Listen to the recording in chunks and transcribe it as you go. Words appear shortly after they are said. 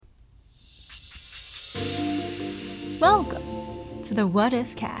Welcome to the What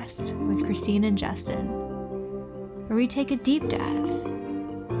If Cast with Christine and Justin, where we take a deep dive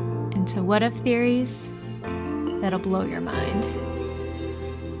into what if theories that'll blow your mind.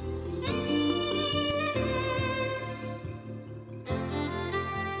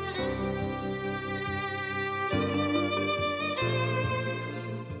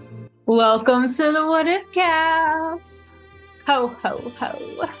 Welcome to the What If Cast. Ho, ho,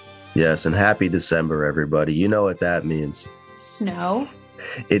 ho. Yes, and happy December, everybody. You know what that means. Snow.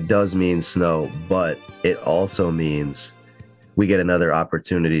 It does mean snow, but it also means we get another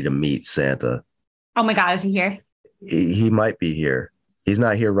opportunity to meet Santa. Oh my God, is he here? He might be here. He's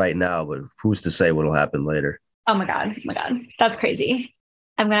not here right now, but who's to say what'll happen later? Oh my God. That's crazy.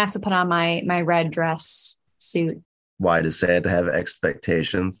 I'm going to have to put on my red dress suit. Why does Santa have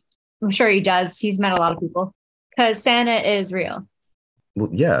expectations? I'm sure he does. He's met a lot of people because Santa is real. Well,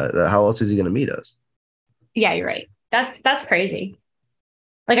 yeah. How else is he going to meet us? Yeah, you're right. That's crazy.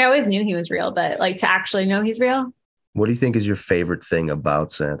 Like, I always knew he was real, but like to actually know he's real. What do you think is your favorite thing about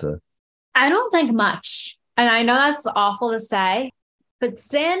Santa? I don't think much. And I know that's awful to say, but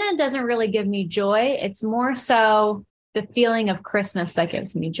Santa doesn't really give me joy. It's more so the feeling of Christmas that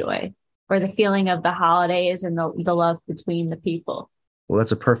gives me joy, or the feeling of the holidays and the love between the people. Well,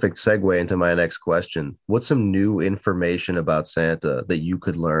 that's a perfect segue into my next question. What's some new information about Santa that you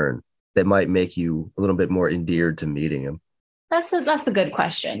could learn that might make you a little bit more endeared to meeting him? That's a good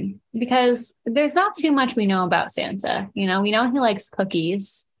question, because there's not too much we know about Santa. You know, we know he likes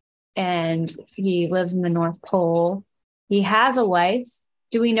cookies and he lives in the North Pole. He has a wife.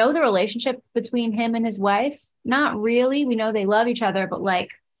 Do we know the relationship between him and his wife? Not really. We know they love each other, but like,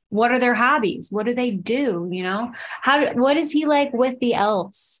 what are their hobbies? What do they do? You know, what is he like with the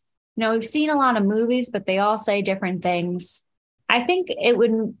elves? You know, we've seen a lot of movies, but they all say different things. I think it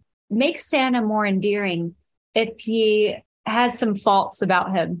would make Santa more endearing if he had some faults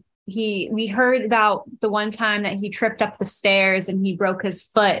about him. We heard about the one time that he tripped up the stairs and he broke his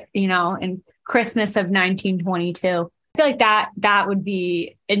foot, you know, in Christmas of 1922. I feel like that would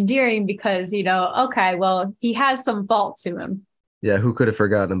be endearing because, you know, okay, well, he has some fault to him. Yeah, who could have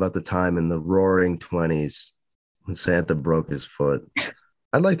forgotten about the time in the roaring 20s when Santa broke his foot?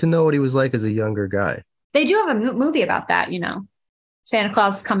 I'd like to know what he was like as a younger guy. They do have a movie about that, you know. Santa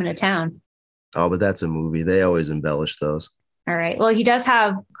Claus is coming to town. Oh, but that's a movie. They always embellish those. All right. Well, he does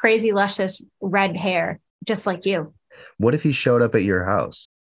have crazy, luscious red hair, just like you. What if he showed up at your house?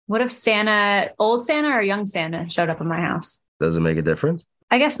 What if old Santa or young Santa showed up at my house? Does it make a difference?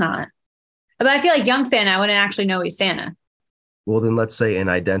 I guess not. But I feel like young Santa, I wouldn't actually know he's Santa. Well, then let's say an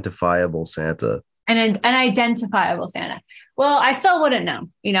identifiable Santa. An identifiable Santa. Well, I still wouldn't know.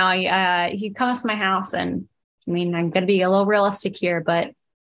 You know, he'd come to my house, and I mean, I'm going to be a little realistic here, but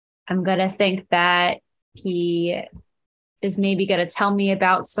I'm going to think that he is maybe going to tell me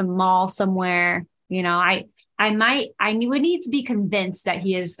about some mall somewhere. You know, I would need to be convinced that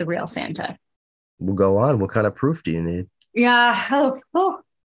he is the real Santa. We'll go on. What kind of proof do you need? Yeah.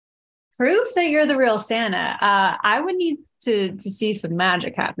 Proof that you're the real Santa. I would need to see some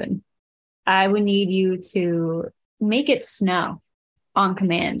magic happen. I would need you to make it snow on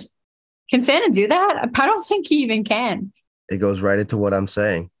command. Can Santa do that? I don't think he even can. It goes right into what I'm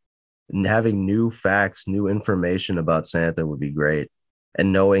saying. And having new facts, new information about Santa would be great.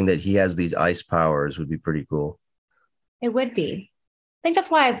 And knowing that he has these ice powers would be pretty cool. It would be. I think that's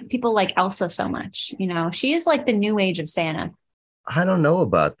why people like Elsa so much. You know, she is like the new age of Santa. I don't know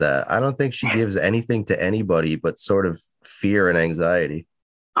about that. I don't think she gives anything to anybody but sort of fear and anxiety.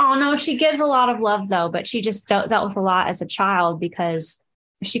 Oh, no, she gives a lot of love, though, but she just dealt with a lot as a child because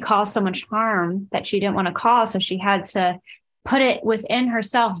she caused so much harm that she didn't want to cause. So she had to put it within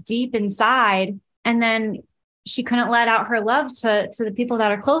herself deep inside. And then she couldn't let out her love to the people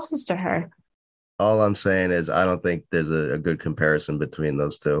that are closest to her. All I'm saying is I don't think there's a good comparison between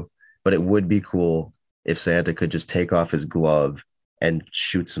those two. But it would be cool if Santa could just take off his glove and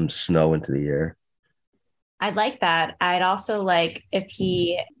shoot some snow into the air. I'd like that. I'd also like if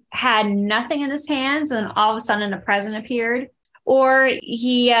he had nothing in his hands and all of a sudden a present appeared, or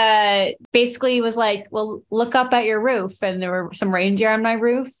he basically was like, well, look up at your roof and there were some reindeer on my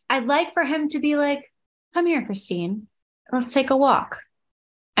roof. I'd like for him to be like, come here, Christine, let's take a walk.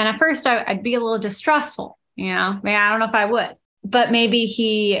 And at first I'd be a little distrustful, you know, maybe I don't know if I would, but maybe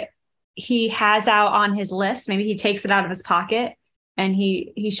he has out on his list. Maybe he takes it out of his pocket and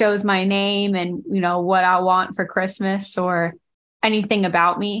he shows my name and, you know, what I want for Christmas or anything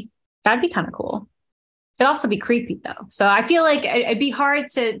about me. That'd be kind of cool. It'd also be creepy, though. So I feel like it'd be hard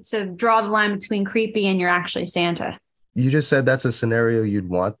to draw the line between creepy and you're actually Santa. You just said that's a scenario you'd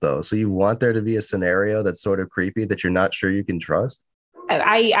want, though. So you want there to be a scenario that's sort of creepy that you're not sure you can trust?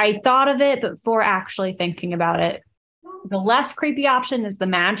 I thought of it, but before actually thinking about it, the less creepy option is the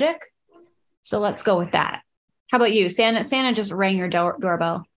magic. So let's go with that. How about you? Santa just rang your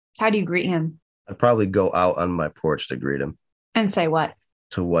doorbell. How do you greet him? I'd probably go out on my porch to greet him. And say what?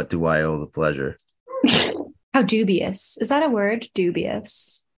 To what do I owe the pleasure? How dubious. Is that a word?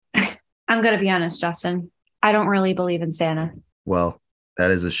 Dubious. I'm going to be honest, Justin. I don't really believe in Santa. Well,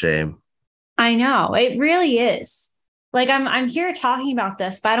 that is a shame. I know. It really is. Like I'm here talking about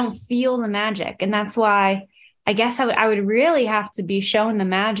this, but I don't feel the magic. And that's why I guess I would really have to be shown the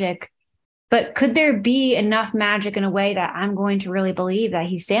magic. But could there be enough magic in a way that I'm going to really believe that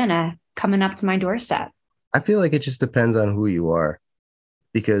he's Santa coming up to my doorstep? I feel like it just depends on who you are,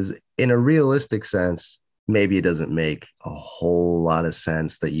 because in a realistic sense, maybe it doesn't make a whole lot of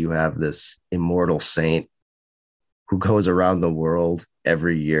sense that you have this immortal saint who goes around the world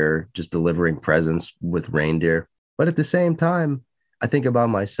every year just delivering presents with reindeer. But at the same time, I think about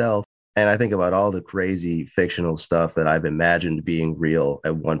myself and I think about all the crazy fictional stuff that I've imagined being real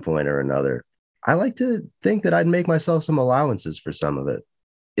at one point or another. I like to think that I'd make myself some allowances for some of it.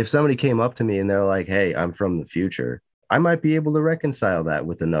 If somebody came up to me and they're like, hey, I'm from the future, I might be able to reconcile that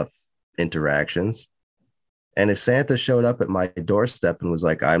with enough interactions. And if Santa showed up at my doorstep and was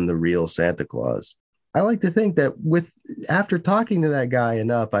like, I'm the real Santa Claus, I like to think that with after talking to that guy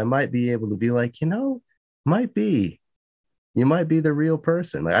enough, I might be able to be like, might be you might be the real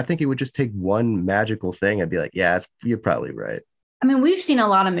person. Like I think it would just take one magical thing. I'd be like, yeah, you're probably right. I mean, we've seen a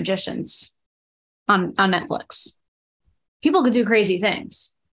lot of magicians on Netflix. People could do crazy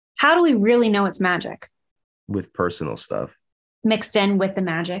things. How do we really know it's magic? With personal stuff, Mixed in with the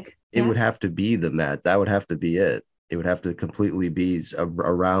magic. it would have to be the mat. That would have to be it. It would have to completely be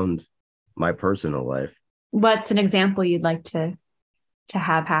around my personal life. What's an example you'd like to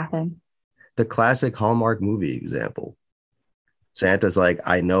have happen? The classic Hallmark movie example. Santa's like,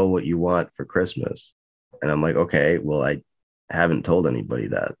 I know what you want for Christmas. And I'm like, okay, well, I haven't told anybody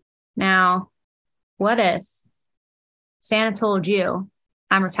that. Now, what if Santa told you,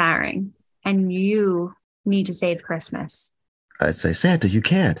 I'm retiring and you need to save Christmas? I'd say, Santa, you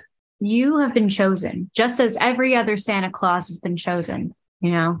can't. You have been chosen, just as every other Santa Claus has been chosen,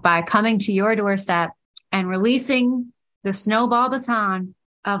 by coming to your doorstep and releasing the snowball baton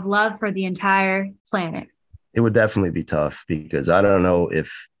of love for the entire planet. It would definitely be tough because I don't know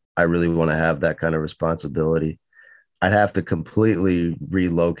if I really want to have that kind of responsibility. I'd have to completely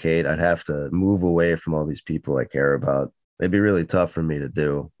relocate. I'd have to move away from all these people I care about. It'd be really tough for me to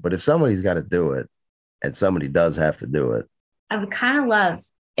do. But if somebody's got to do it, and somebody does have to do it, I would kind of love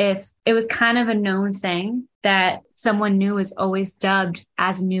if it was kind of a known thing that someone new is always dubbed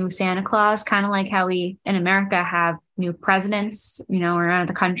as new Santa Claus, kind of like how we in America have new presidents, around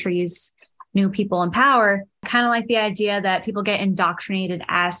the countries, new people in power. Kind of like the idea that people get indoctrinated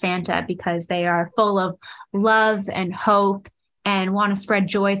as Santa because they are full of love and hope and want to spread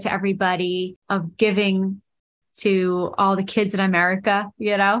joy to everybody, of giving to all the kids in America,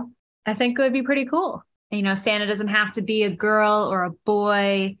 I think it would be pretty cool. Santa doesn't have to be a girl or a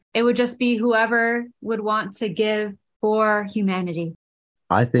boy. It would just be whoever would want to give for humanity.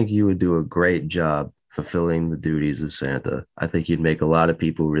 I think you would do a great job fulfilling the duties of Santa. I think you'd make a lot of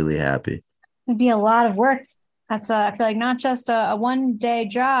people really happy. It'd be a lot of work. I feel like not just a one-day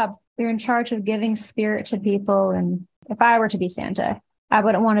job. You're in charge of giving spirit to people. And if I were to be Santa, I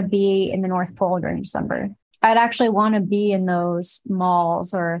wouldn't want to be in the North Pole during December. I'd actually want to be in those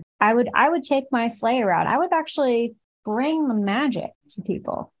malls, or I would take my sleigh around. I would actually bring the magic to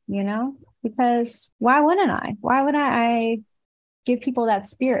people, because why wouldn't I? Why would I give people that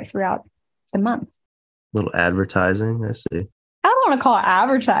spirit throughout the month? Little advertising, I see. I don't want to call it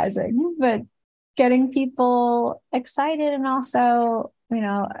advertising, but getting people excited and also,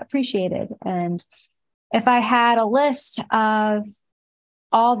 appreciated. And if I had a list of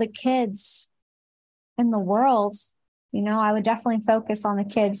all the kids in the world, I would definitely focus on the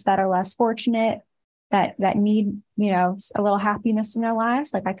kids that are less fortunate, that need, a little happiness in their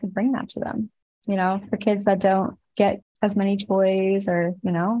lives. Like I could bring that to them, for kids that don't get as many toys or,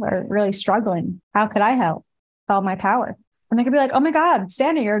 are really struggling. How could I help? With all my power. And they could be like, oh my God,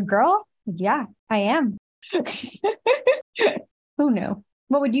 Santa, you're a girl? Yeah, I am. Who knew?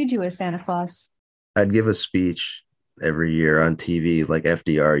 What would you do as Santa Claus? I'd give a speech every year on TV like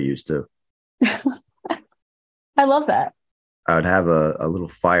FDR used to. I love that. I would have a little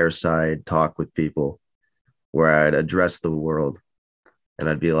fireside talk with people where I'd address the world and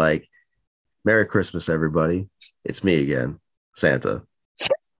I'd be like, Merry Christmas, everybody. It's me again, Santa.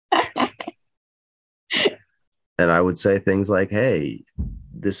 And I would say things like, hey,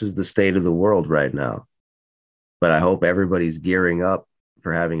 this is the state of the world right now, but I hope everybody's gearing up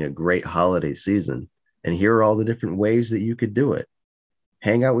for having a great holiday season. And here are all the different ways that you could do it.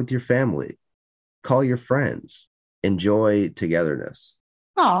 Hang out with your family, call your friends, enjoy togetherness.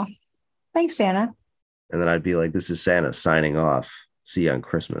 Oh, thanks, Santa. And then I'd be like, this is Santa signing off. See you on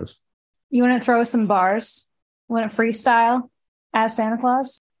Christmas. You want to throw some bars? Want to freestyle as Santa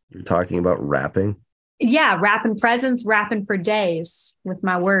Claus? You're talking about rapping? Yeah, wrapping presents, rapping for days with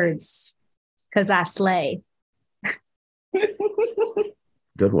my words, because I slay.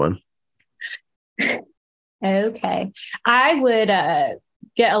 Good one. Okay. I would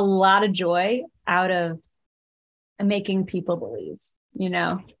get a lot of joy out of making people believe,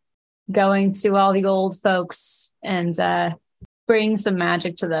 going to all the old folks and bring some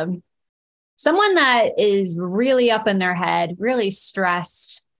magic to them. Someone that is really up in their head, really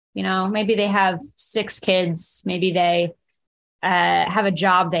stressed, maybe they have 6 kids, maybe they have a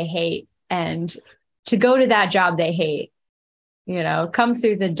job they hate, and to go to that job they hate, come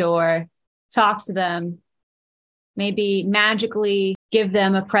through the door, talk to them, maybe magically give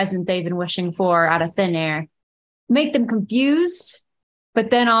them a present they've been wishing for out of thin air, make them confused, but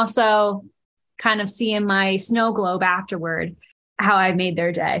then also kind of see in my snow globe afterward how I made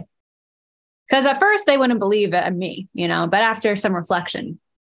their day. Because at first they wouldn't believe it in me, but after some reflection,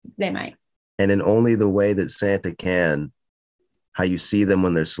 they might. And in only the way that Santa can, how you see them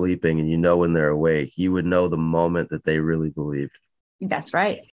when they're sleeping and when they're awake, you would know the moment that they really believed. That's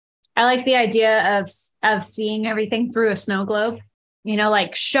right. I like the idea of seeing everything through a snow globe,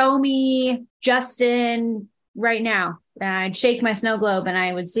 like show me Justin right now. And I'd shake my snow globe and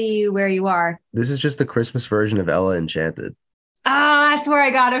I would see you where you are. This is just the Christmas version of Ella Enchanted. Oh, that's where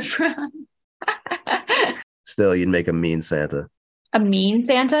I got it from. Still, you'd make a mean Santa. A mean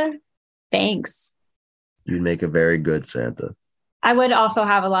Santa? Thanks. You'd make a very good Santa. I would also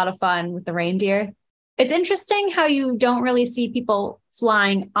have a lot of fun with the reindeer. It's interesting how you don't really see people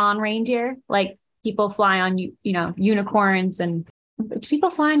flying on reindeer. Like people fly on, unicorns. And do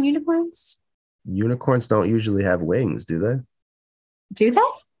people fly on unicorns? Unicorns don't usually have wings, do they? Do they?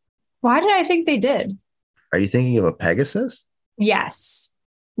 Why did I think they did? Are you thinking of a Pegasus? Yes.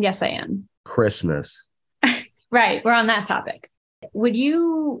 Yes, I am. Christmas. Right. We're on that topic. Would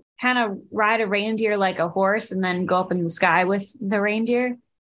you kind of ride a reindeer like a horse and then go up in the sky with the reindeer?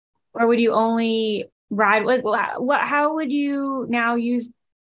 Or would you only ride? Like, how would you now use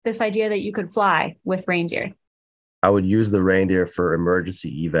this idea that you could fly with reindeer? I would use the reindeer for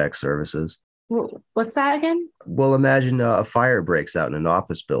emergency evac services. What's that again? Well, imagine a fire breaks out in an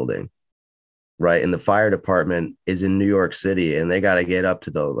office building, right? And the fire department is in New York City and they got to get up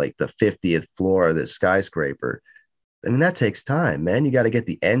to the 50th floor of this skyscraper. I mean, that takes time, man. You got to get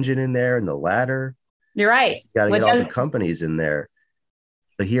the engine in there and the ladder. You're right. You got to get all the companies in there.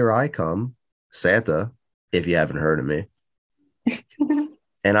 But here I come, Santa, if you haven't heard of me.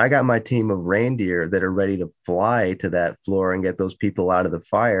 And I got my team of reindeer that are ready to fly to that floor and get those people out of the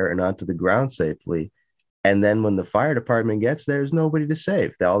fire and onto the ground safely. And then when the fire department gets there, there's nobody to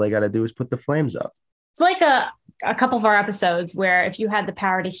save. All they got to do is put the flames up. It's like a couple of our episodes where if you had the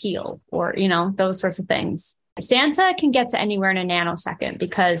power to heal or, those sorts of things, Santa can get to anywhere in a nanosecond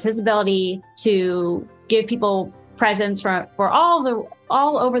because his ability to give people presents for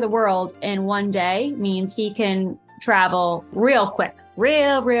all over the world in one day means he can travel real quick,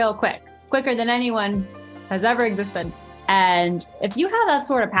 real quick, quicker than anyone has ever existed. And if you have that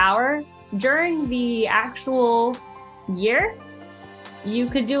sort of power during the actual year, you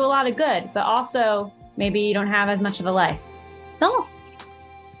could do a lot of good, but also maybe you don't have as much of a life. It's almost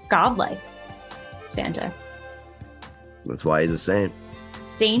godlike, Santa. That's why he's a saint.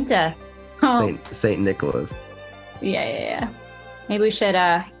 Santa. Oh. Saint Nicholas. Yeah. Maybe we should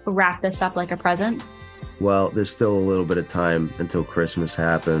wrap this up like a present. Well, there's still a little bit of time until Christmas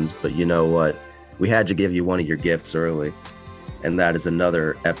happens, but you know what? We had to give you one of your gifts early, and that is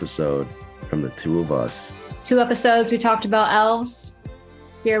another episode from the two of us. 2 episodes we talked about elves.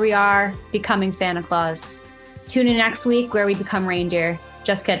 Here we are becoming Santa Claus. Tune in next week where we become reindeer.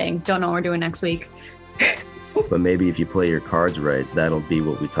 Just kidding. Don't know what we're doing next week. But maybe if you play your cards right, that'll be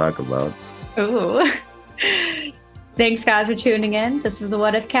what we talk about. Ooh. Thanks, guys, for tuning in. This is the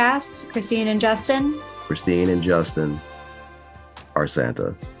What If Cast. Christine and Justin. Christine and Justin are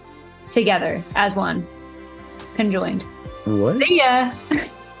Santa. Together as one. Conjoined. What? See ya.